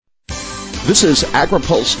This is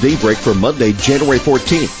AgriPulse Daybreak for Monday, January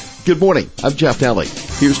 14th. Good morning. I'm Jeff Daly.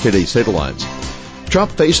 Here's today's headlines. Trump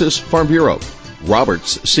faces Farm Bureau.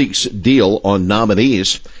 Roberts seeks deal on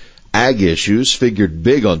nominees. Ag issues figured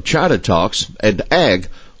big on China talks. And ag,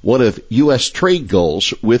 one of U.S. trade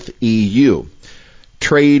goals with EU.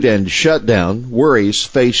 Trade and shutdown worries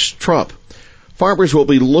face Trump. Farmers will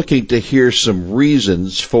be looking to hear some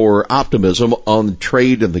reasons for optimism on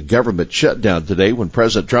trade and the government shutdown today when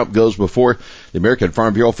President Trump goes before the American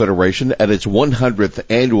Farm Bureau Federation at its 100th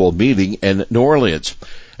annual meeting in New Orleans.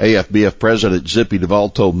 AFBF President Zippy Duvall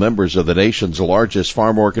told members of the nation's largest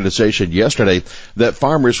farm organization yesterday that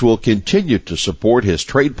farmers will continue to support his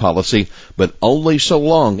trade policy, but only so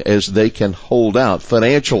long as they can hold out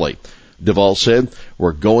financially. Duvall said,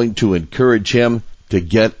 "We're going to encourage him to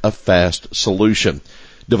get a fast solution."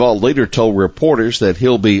 Duvall later told reporters that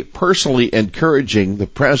he'll be personally encouraging the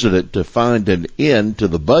president to find an end to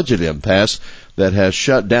the budget impasse that has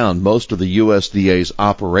shut down most of the USDA's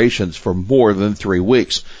operations for more than 3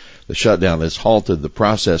 weeks. The shutdown has halted the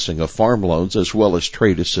processing of farm loans as well as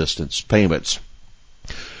trade assistance payments.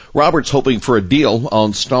 Roberts hoping for a deal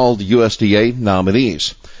on stalled USDA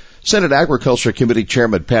nominees. Senate Agriculture Committee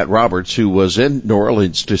Chairman Pat Roberts, who was in New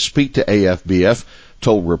Orleans to speak to AFBF,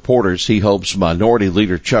 told reporters he hopes Minority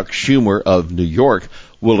Leader Chuck Schumer of New York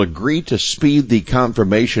will agree to speed the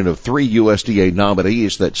confirmation of 3 USDA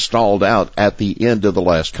nominees that stalled out at the end of the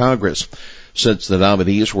last Congress. Since the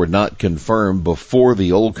nominees were not confirmed before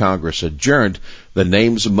the old Congress adjourned, the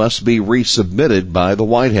names must be resubmitted by the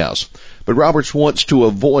White House. But Roberts wants to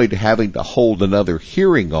avoid having to hold another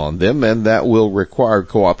hearing on them, and that will require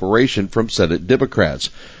cooperation from Senate Democrats.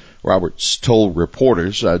 Roberts told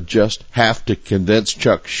reporters, "I just have to convince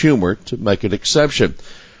Chuck Schumer to make an exception."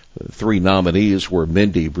 The 3 nominees were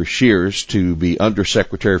Mindy Brashears to be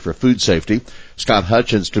Undersecretary for Food Safety, Scott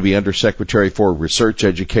Hutchins to be Undersecretary for Research,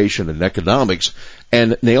 Education, and Economics,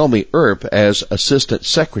 and Naomi Earp as Assistant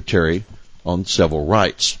Secretary on Civil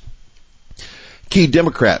Rights. Key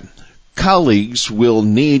Democrat colleagues will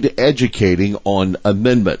need educating on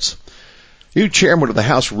amendments. New chairman of the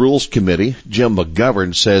House Rules Committee, Jim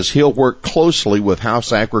McGovern, says he'll work closely with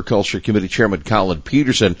House Agriculture Committee Chairman Colin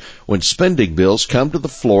Peterson when spending bills come to the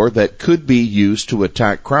floor that could be used to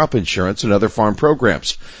attack crop insurance and other farm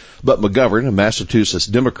programs. But McGovern, a Massachusetts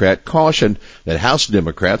Democrat, cautioned that House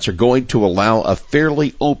Democrats are going to allow a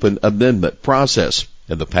fairly open amendment process.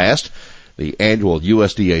 In the past, the annual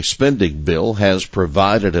USDA spending bill has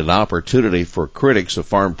provided an opportunity for critics of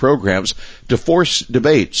farm programs to force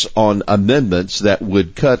debates on amendments that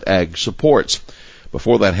would cut ag supports.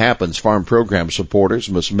 Before that happens, farm program supporters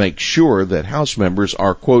must make sure that House members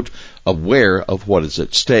are, quote, aware of what is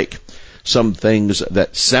at stake. Some things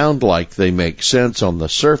that sound like they make sense on the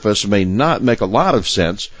surface may not make a lot of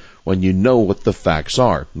sense when you know what the facts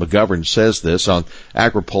are. McGovern says this on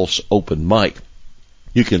AgriPulse Open Mic.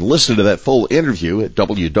 You can listen to that full interview at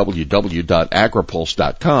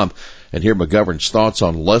www.agripulse.com and hear McGovern's thoughts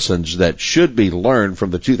on lessons that should be learned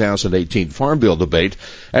from the 2018 Farm Bill debate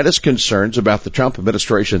and his concerns about the Trump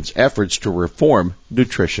administration's efforts to reform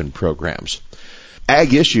nutrition programs.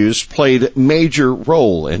 Ag issues played major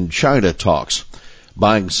role in China talks.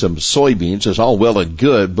 Buying some soybeans is all well and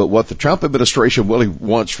good, but what the Trump administration really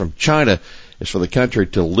wants from China is for the country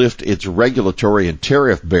to lift its regulatory and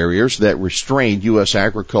tariff barriers that restrain U.S.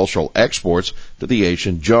 agricultural exports to the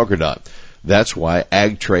Asian juggernaut. That's why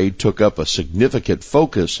ag trade took up a significant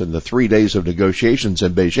focus in the 3 days of negotiations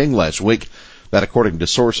in Beijing last week, that according to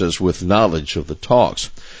sources with knowledge of the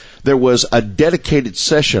talks. There was a dedicated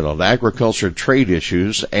session on agriculture trade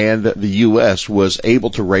issues, and the U.S. was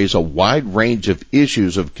able to raise a wide range of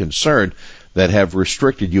issues of concern that have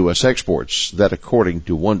restricted U.S. exports, that according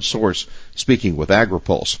to one source speaking with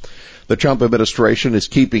AgriPulse. The Trump administration is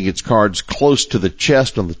keeping its cards close to the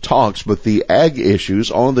chest on the talks, but the ag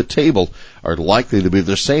issues on the table are likely to be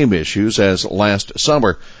the same issues as last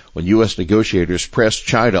summer when U.S. negotiators pressed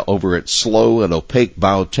China over its slow and opaque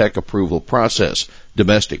biotech approval process,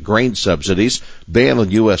 domestic grain subsidies, ban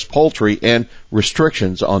on U.S. poultry, and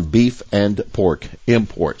restrictions on beef and pork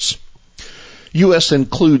imports. U.S.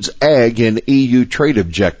 includes ag in EU trade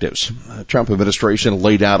objectives. The Trump administration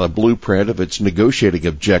laid out a blueprint of its negotiating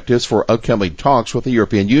objectives for upcoming talks with the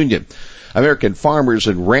European Union. American farmers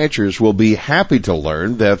and ranchers will be happy to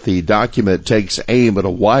learn that the document takes aim at a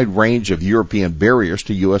wide range of European barriers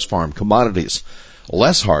to U.S. farm commodities.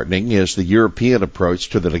 Less heartening is the European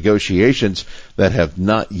approach to the negotiations that have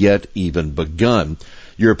not yet even begun.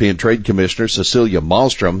 European Trade Commissioner Cecilia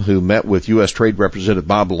Malmstrom, who met with U.S. Trade Representative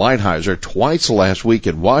Bob Lighthizer twice last week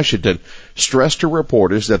in Washington, stressed to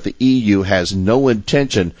reporters that the EU has no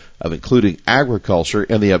intention of including agriculture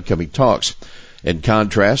in the upcoming talks. In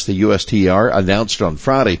contrast, the USTR announced on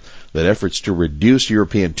Friday that efforts to reduce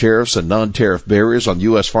European tariffs and non-tariff barriers on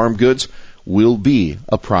U.S. farm goods will be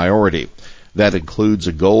a priority. That includes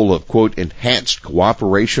a goal of, quote, enhanced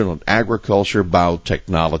cooperation on agriculture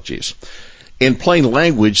biotechnologies. In plain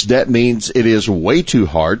language, that means it is way too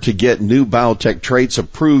hard to get new biotech traits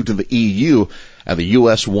approved in the EU, and the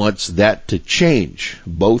U.S. wants that to change.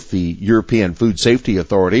 Both the European Food Safety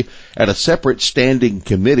Authority and a separate standing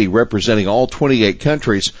committee representing all 28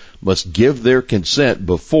 countries must give their consent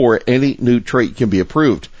before any new trait can be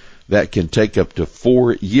approved. That can take up to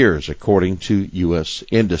 4 years, according to U.S.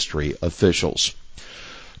 industry officials.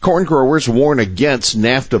 Corn growers warn against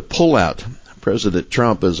NAFTA pullout. President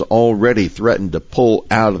Trump has already threatened to pull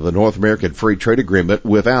out of the North American Free Trade Agreement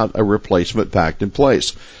without a replacement pact in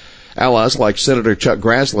place. Allies like Senator Chuck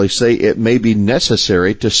Grassley say it may be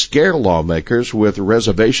necessary to scare lawmakers with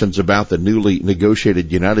reservations about the newly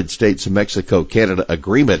negotiated United States-Mexico-Canada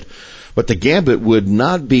agreement. But the gambit would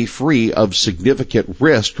not be free of significant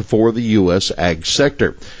risk for the U.S. ag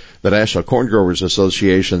sector. The National Corn Growers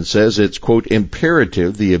Association says it's, quote,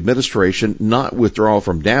 imperative the administration not withdraw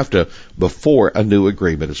from NAFTA before a new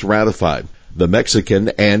agreement is ratified. The Mexican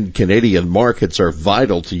and Canadian markets are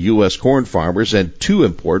vital to U.S. corn farmers and too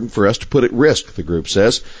important for us to put at risk, the group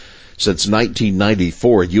says. Since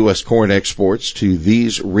 1994, U.S. corn exports to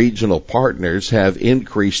these regional partners have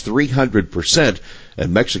increased 300%,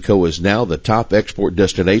 and Mexico is now the top export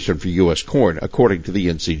destination for U.S. corn, according to the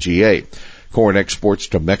NCGA. Corn exports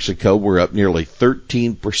to Mexico were up nearly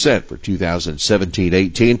 13% for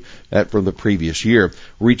 2017-18, that from the previous year,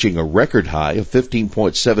 reaching a record high of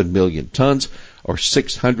 15.7 million tons, or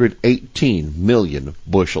 618 million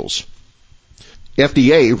bushels.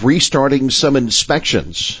 FDA restarting some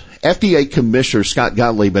inspections. FDA Commissioner Scott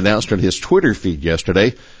Gottlieb announced on his Twitter feed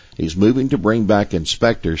yesterday he's moving to bring back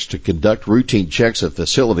inspectors to conduct routine checks at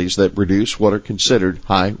facilities that produce what are considered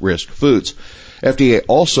high-risk foods. FDA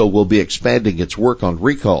also will be expanding its work on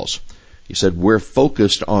recalls. He said, we're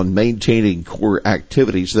focused on maintaining core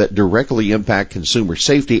activities that directly impact consumer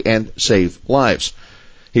safety and save lives.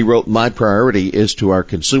 He wrote, my priority is to our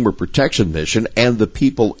consumer protection mission and the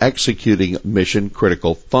people executing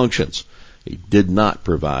mission-critical functions. He did not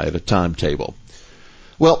provide a timetable.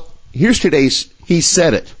 Well, here's today's He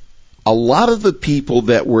Said It. A lot of the people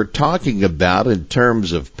that we're talking about in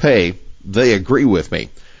terms of pay, they agree with me.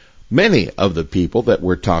 Many of the people that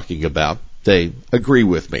we're talking about, they agree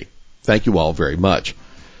with me. Thank you all very much.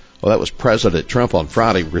 Well, that was President Trump on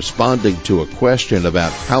Friday responding to a question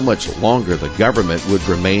about how much longer the government would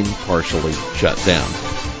remain partially shut down.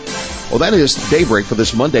 Well, that is Daybreak for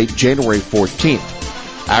this Monday, January 14th.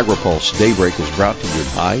 AgriPulse Daybreak is brought to you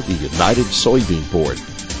by the United Soybean Board.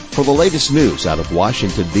 For the latest news out of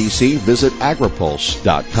Washington, D.C., visit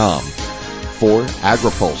agripulse.com. For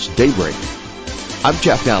AgriPulse Daybreak, I'm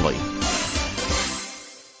Jeff Nally.